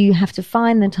do you have to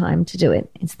find the time to do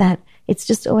it, it's that it's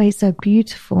just always so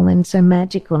beautiful and so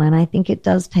magical. And I think it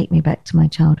does take me back to my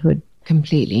childhood.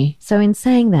 Completely. So in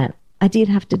saying that, I did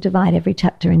have to divide every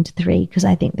chapter into 3 because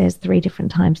I think there's 3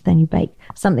 different times then you bake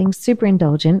something super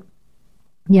indulgent.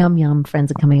 Yum, yum, friends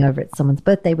are coming over, it's someone's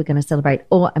birthday, we're going to celebrate,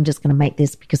 or I'm just going to make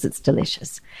this because it's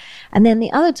delicious. And then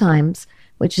the other times,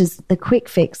 which is the quick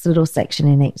fix little section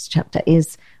in each chapter,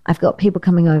 is I've got people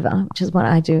coming over, which is what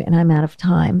I do, and I'm out of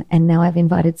time. And now I've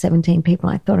invited 17 people.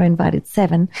 I thought I invited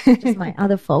 7, which is my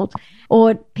other fault.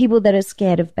 Or people that are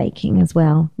scared of baking as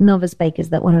well, novice bakers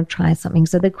that want to try something.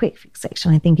 So the quick fix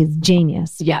section, I think, is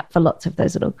genius for lots of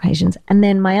those little occasions. And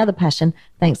then my other passion,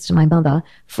 thanks to my mother,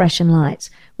 Fresh and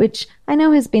Light, which I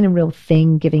know has been a real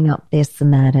thing, giving up this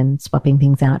and that and swapping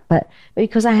things out. But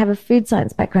because I have a food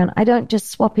science background, I don't just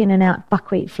swap in and out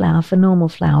buckwheat flour for normal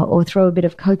flour or throw a bit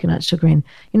of coconut sugar in.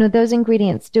 You know, those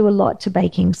ingredients do a lot to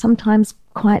baking, sometimes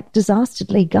quite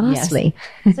disastrously ghastly.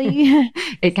 Yes. So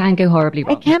it can go horribly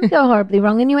wrong. It can go horribly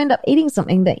wrong, and you end up eating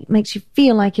something that makes you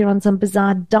feel like you're on some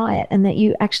bizarre diet and that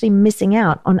you're actually missing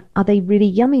out on other really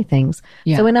yummy things.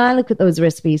 Yeah. So when I look at those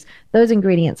recipes, those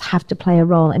ingredients have to play a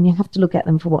role, and you have to look at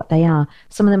them for what they are.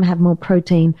 Some of them have more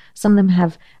protein, some of them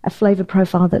have a flavor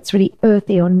profile that's really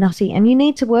earthy or nutty, and you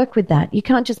need to work with that. You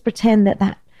can't just pretend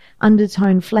that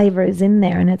undertone flavor is in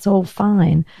there and it's all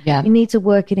fine. Yeah. You need to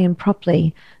work it in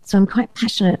properly. So I'm quite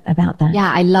passionate about that.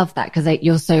 Yeah, I love that because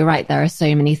you're so right. There are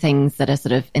so many things that are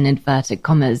sort of in inverted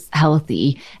commas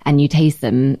healthy and you taste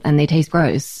them and they taste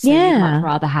gross. So yeah. You'd much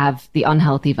rather have the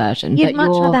unhealthy version. You'd much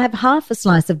rather have half a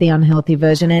slice of the unhealthy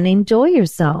version and enjoy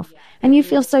yourself. And you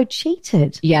feel so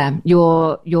cheated. Yeah,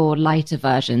 your lighter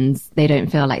versions, they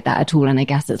don't feel like that at all. And I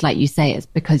guess it's like you say, it's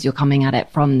because you're coming at it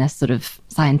from this sort of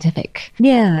scientific.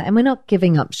 Yeah, and we're not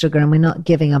giving up sugar and we're not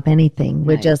giving up anything.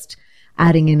 We're just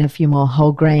adding in a few more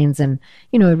whole grains and,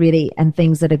 you know, really, and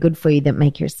things that are good for you that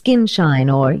make your skin shine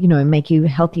or, you know, make you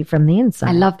healthy from the inside.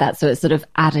 I love that. So it's sort of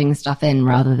adding stuff in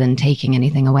rather than taking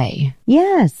anything away.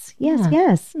 Yes.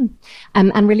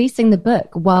 And releasing the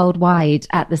book worldwide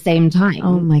at the same time.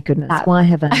 Oh my goodness. Why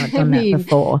have I not done that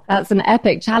before? That's an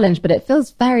epic challenge, but it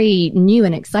feels very new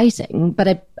and exciting.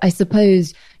 But I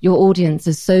suppose your audience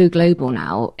is so global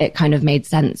now, it kind of made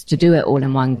sense to do it all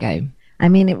in one go. I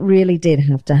mean, it really did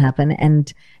have to happen.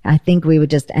 And I think we were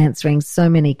just answering so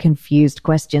many confused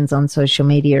questions on social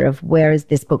media of where is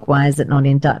this book? Why is it not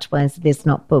in Dutch? Why is this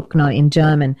book not in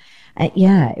German?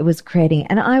 It was creating.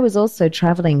 And I was also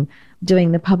traveling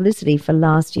doing the publicity for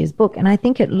last year's book. And I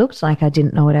think it looked like I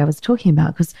didn't know what I was talking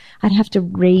about because I'd have to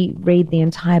reread the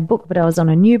entire book, but I was on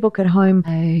a new book at home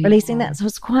releasing that. So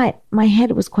my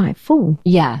head was quite full.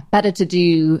 Yeah. Better to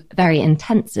do very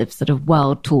intensive sort of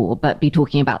world tour, but be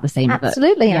talking about the same book.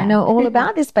 Absolutely. Yeah. I know all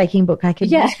about this baking book. I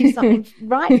could ask you something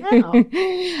right now.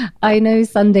 I know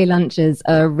Sunday lunches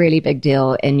are a really big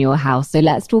deal in your house. So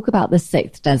let's talk about the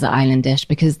 6th desert island dish,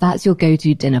 because that's your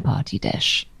go-to dinner party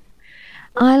dish.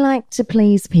 I like to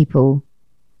please people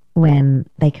when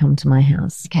they come to my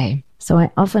house. Okay. So I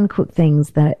often cook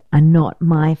things that are not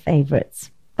my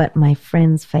favorites, but my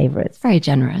friends' favorites. Very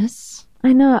generous.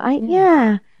 I know.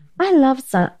 I love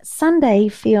Sunday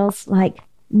feels like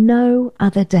no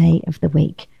other day of the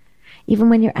week. Even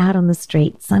when you're out on the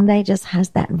street, Sunday just has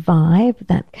that vibe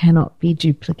that cannot be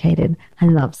duplicated. I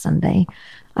love Sunday.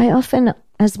 I often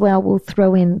as well will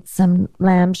throw in some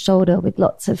lamb shoulder with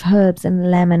lots of herbs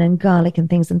and lemon and garlic and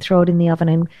things and throw it in the oven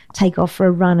and take off for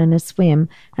a run and a swim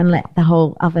and let the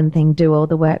whole oven thing do all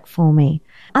the work for me.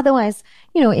 Otherwise,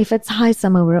 if it's high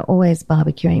summer, we're always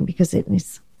barbecuing because it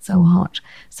is so hot.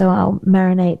 So I'll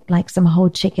marinate like some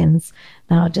whole chickens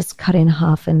that I'll just cut in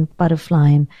half and butterfly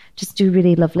and just do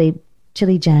really lovely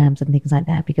chili jams and things like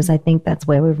that, because I think that's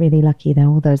where we're really lucky that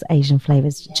all those Asian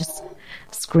flavors just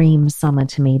scream summer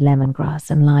to me,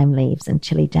 lemongrass and lime leaves and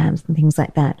chili jams and things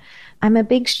like that. I'm a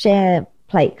big share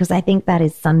plate because I think that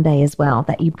is Sunday as well,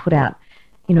 that you put out,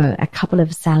 a couple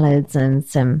of salads and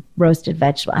some roasted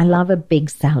vegetables. I love a big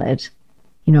salad.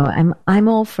 I'm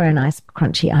all for a nice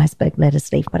crunchy iceberg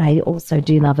lettuce leaf, but I also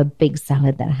do love a big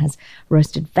salad that has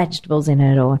roasted vegetables in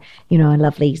it, or, a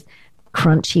lovely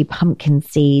crunchy pumpkin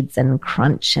seeds and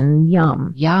crunch and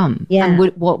yum. Yum. Yeah. And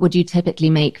what would you typically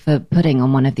make for pudding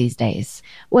on one of these days?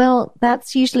 Well,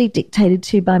 that's usually dictated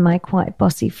to by my quite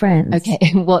bossy friends.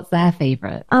 Okay. What's their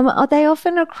favorite? They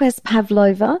often request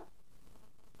pavlova.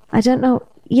 I don't know.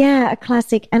 Yeah, a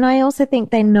classic. And I also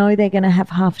think they know they're going to have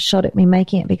half a shot at me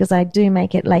making it because I do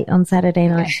make it late on Saturday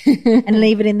night and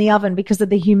leave it in the oven because of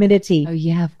the humidity. Oh,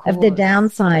 yeah, of course. Of the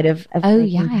downside of oh,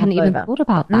 yeah, I hadn't even thought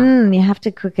about that. You have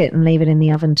to cook it and leave it in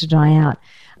the oven to dry out.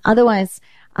 Otherwise,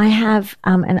 I have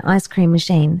an ice cream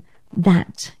machine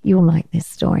that, you'll like this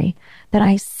story, that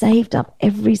I saved up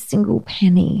every single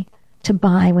penny to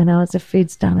buy when I was a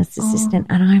food stylist assistant.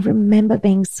 And I remember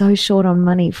being so short on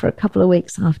money for a couple of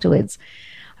weeks afterwards.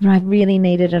 I really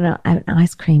needed an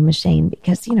ice cream machine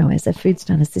because, as a food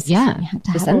stylist assistant, you had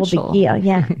to have all the gear.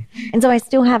 Yeah. And so I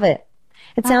still have it.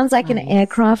 It sounds like an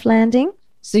aircraft landing.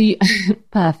 So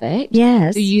perfect.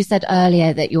 Yes. So you said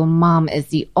earlier that your mum is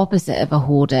the opposite of a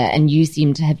hoarder and you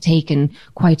seem to have taken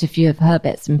quite a few of her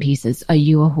bits and pieces. Are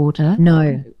you a hoarder?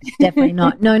 No, definitely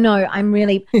not. No,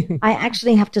 I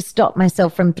actually have to stop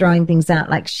myself from throwing things out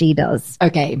like she does.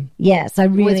 Okay. Yes, I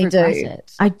really do.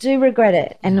 It. I do regret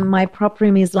it. And my prop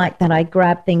room is like that. I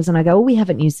grab things and I go, we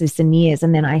haven't used this in years.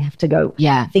 And then I have to go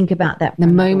think about that. The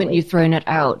moment you've thrown it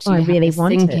out, you I really have this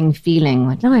want sinking feeling.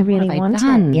 Like, no, I really want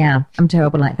it. Yeah, I'm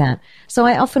terrible like that. So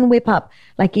I often whip up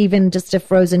like even just a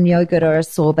frozen yogurt or a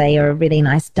sorbet or a really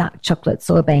nice dark chocolate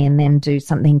sorbet and then do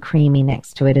something creamy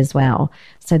next to it as well.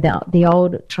 So the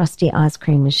old trusty ice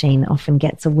cream machine often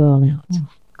gets a whirl out. Oh,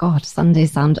 God,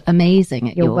 Sundays sound amazing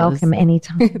at yours. You're welcome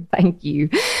anytime. Thank you.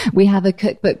 We have a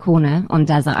cookbook corner on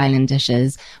Desert Island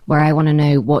Dishes where I want to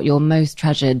know what your most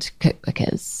treasured cookbook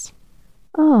is.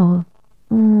 Oh,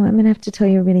 I'm going to have to tell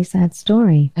you a really sad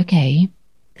story. Okay.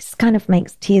 This kind of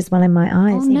makes tears well in my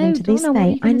eyes, even to this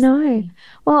day. I know.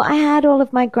 Well, I had all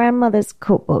of my grandmother's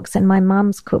cookbooks and my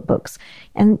mum's cookbooks.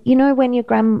 And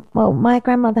when my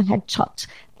grandmother had chopped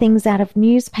things out of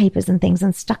newspapers and things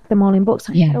and stuck them all in books.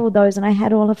 I had all those and I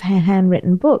had all of her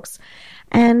handwritten books.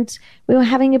 And we were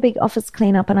having a big office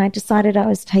cleanup and I decided I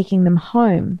was taking them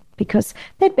home because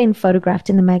they'd been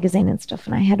photographed in the magazine and stuff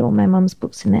and I had all my mum's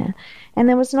books in there. And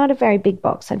there was not a very big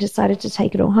box. I decided to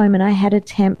take it all home and I had a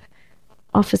temp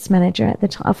office manager at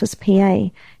the office PA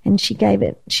and she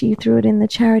threw it in the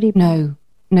charity bin.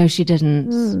 No, she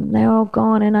didn't. They're all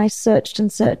gone and I searched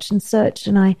and searched and searched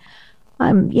and I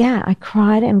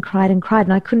cried and cried and cried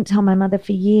and I couldn't tell my mother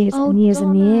for years and years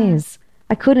and years.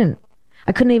 I couldn't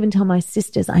even tell my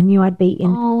sisters. I knew I'd be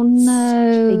in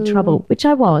such big trouble, which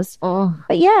I was. Oh.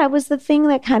 But yeah, it was the thing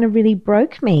that kind of really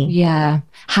broke me. Yeah.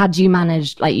 Had you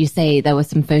managed, like you say, there were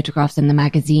some photographs in the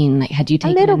magazine, like had you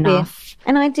taken enough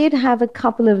And I did have a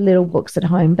couple of little books at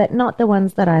home, but not the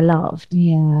ones that I loved.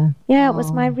 Yeah. Yeah, it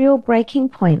was my real breaking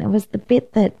point. It was the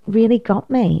bit that really got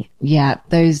me. Yeah,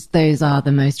 those are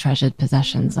the most treasured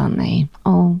possessions, aren't they?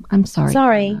 Oh, I'm sorry.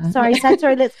 Sorry,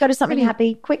 Satoru, let's go to something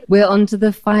happy. Quick. We're on to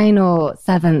the final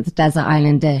 7th desert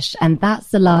island dish, and that's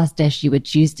the last dish you would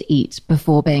choose to eat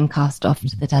before being cast off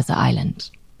to the desert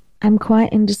island. I'm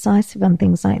quite indecisive on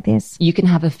things like this. You can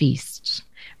have a feast.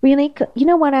 Really? You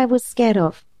know what I was scared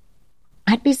of?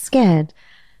 I'd be scared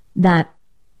that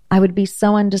I would be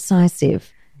so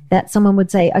undecisive that someone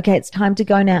would say, okay, it's time to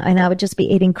go now. And I would just be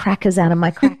eating crackers out of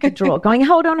my cracker drawer going,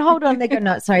 hold on. They go,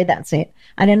 no, sorry, that's it.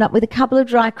 I'd end up with a couple of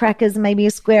dry crackers, maybe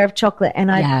a square of chocolate. And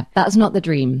Yeah, that's not the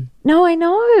dream. No, I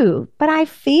know, but I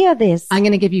fear this. I'm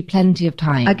going to give you plenty of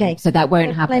time. Okay. So that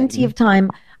won't happen. Plenty of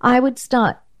time. I would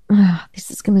start, this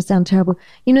is going to sound terrible.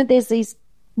 You know, there's these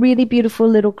really beautiful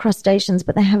little crustaceans,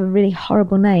 but they have a really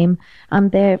horrible name.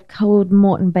 They're called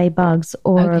Moreton Bay bugs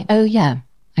or... Okay. Oh, yeah.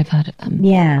 I've heard of them.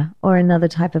 Yeah, or another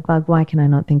type of bug. Why can I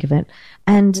not think of it?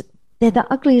 And they're the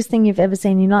ugliest thing you've ever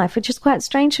seen in your life, which is quite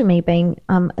strange for me being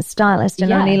a stylist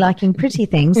and only liking pretty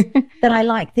things, that I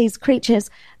like these creatures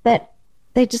that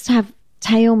they just have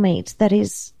tail meat that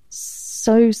is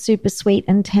so super sweet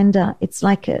and tender. It's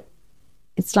like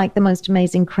the most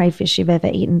amazing crayfish you've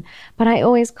ever eaten. But I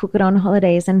always cook it on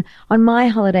holidays. And on my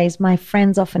holidays, my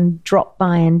friends often drop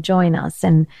by and join us.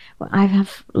 And I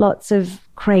have lots of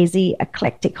crazy,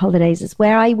 eclectic holidays. It's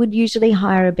where I would usually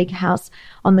hire a big house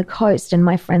on the coast and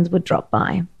my friends would drop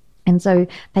by. And so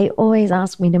they always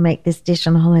ask me to make this dish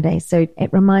on holidays. So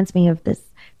it reminds me of this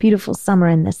beautiful summer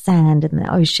and the sand and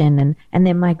the ocean and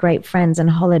then my great friends and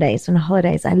holidays. And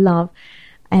holidays I love.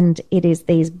 And it is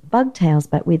these bug tails,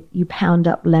 but you pound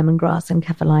up lemongrass and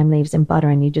kaffir lime leaves in butter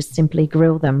and you just simply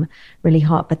grill them really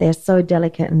hot. But they're so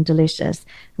delicate and delicious.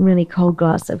 A really cold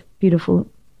glass of beautiful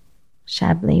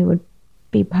Chablis would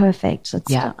be perfect. So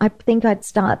I think I'd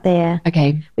start there.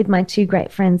 Okay. With my two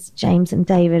great friends, James and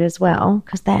David, as well,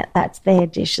 because that's their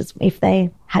dishes. If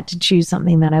they had to choose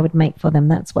something that I would make for them,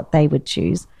 that's what they would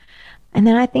choose. And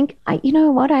then I think, you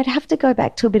know what, I'd have to go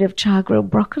back to a bit of char-grilled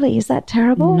broccoli. Is that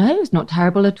terrible? No, it's not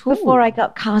terrible at all. Before I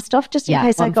got cast off, just in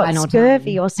case I got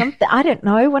scurvy or something. I don't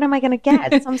know. What am I going to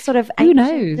get? Some sort of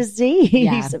ancient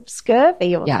disease of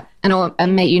scurvy. Or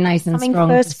and make you nice and strong.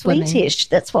 First sweetish.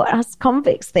 That's what us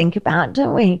convicts think about,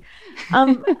 don't we?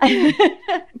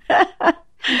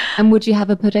 And would you have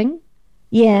a pudding?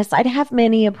 Yes, I'd have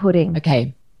many a pudding.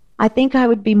 Okay. I think I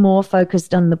would be more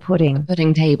focused on the pudding. A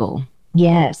pudding table.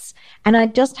 Yes. And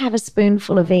I'd just have a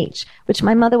spoonful of each, which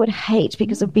my mother would hate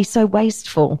because it would be so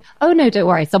wasteful. Oh, no, don't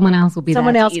worry. Someone else will be there.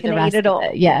 Someone else can eat it all.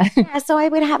 Yeah. So I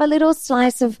would have a little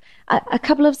slice of, a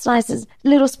couple of slices,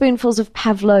 little spoonfuls of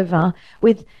pavlova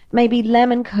with maybe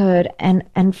lemon curd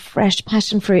and fresh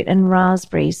passion fruit and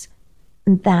raspberries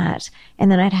and that. And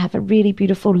then I'd have a really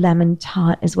beautiful lemon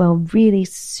tart as well, really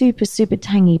super, super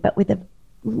tangy, but with a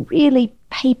really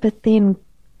paper thin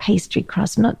pastry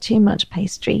crust, not too much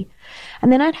pastry.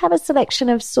 And then I'd have a selection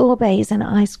of sorbets and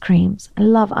ice creams. I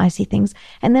love icy things.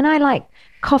 And then I like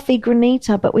coffee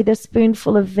granita, but with a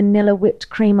spoonful of vanilla whipped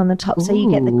cream on the top. Ooh. So you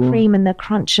get the cream and the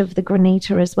crunch of the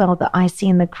granita as well, the icy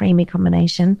and the creamy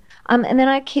combination. And then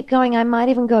I keep going. I might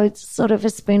even go sort of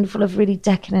a spoonful of really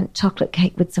decadent chocolate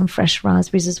cake with some fresh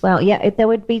raspberries as well. Yeah, there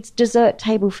would be dessert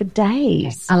table for days.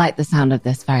 Yes. I like the sound of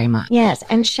this very much. Yes,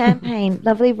 and champagne,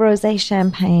 lovely rosé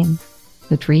champagne.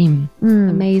 The dream.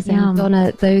 Amazing. Yum.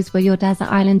 Donna, those were your desert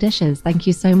island dishes. Thank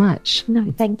you so much. No,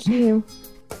 thank you.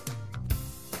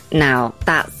 Now,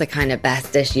 that's the kind of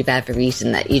best dish you've ever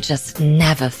eaten that you just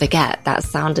never forget. That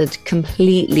sounded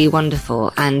completely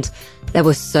wonderful. And there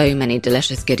were so many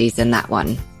delicious goodies in that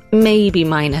one. Maybe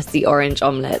minus the orange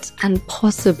omelette and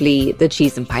possibly the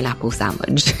cheese and pineapple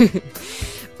sandwich.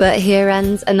 But here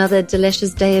ends another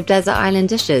delicious day of desert island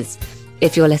dishes.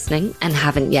 If you're listening and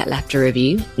haven't yet left a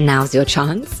review, now's your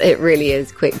chance. It really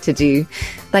is quick to do.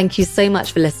 Thank you so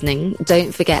much for listening.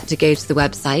 Don't forget to go to the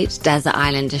website,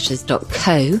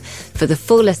 desertislanddishes.co, for the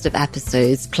full list of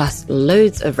episodes, plus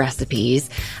loads of recipes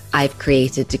I've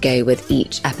created to go with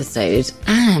each episode.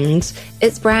 And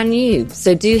it's brand new,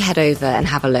 so do head over and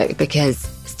have a look because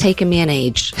it's taken me an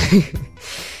age.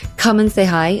 Come and say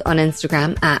hi on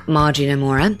Instagram at Margie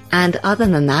Nomura. And other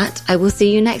than that, I will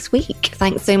see you next week.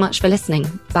 Thanks so much for listening.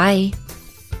 Bye.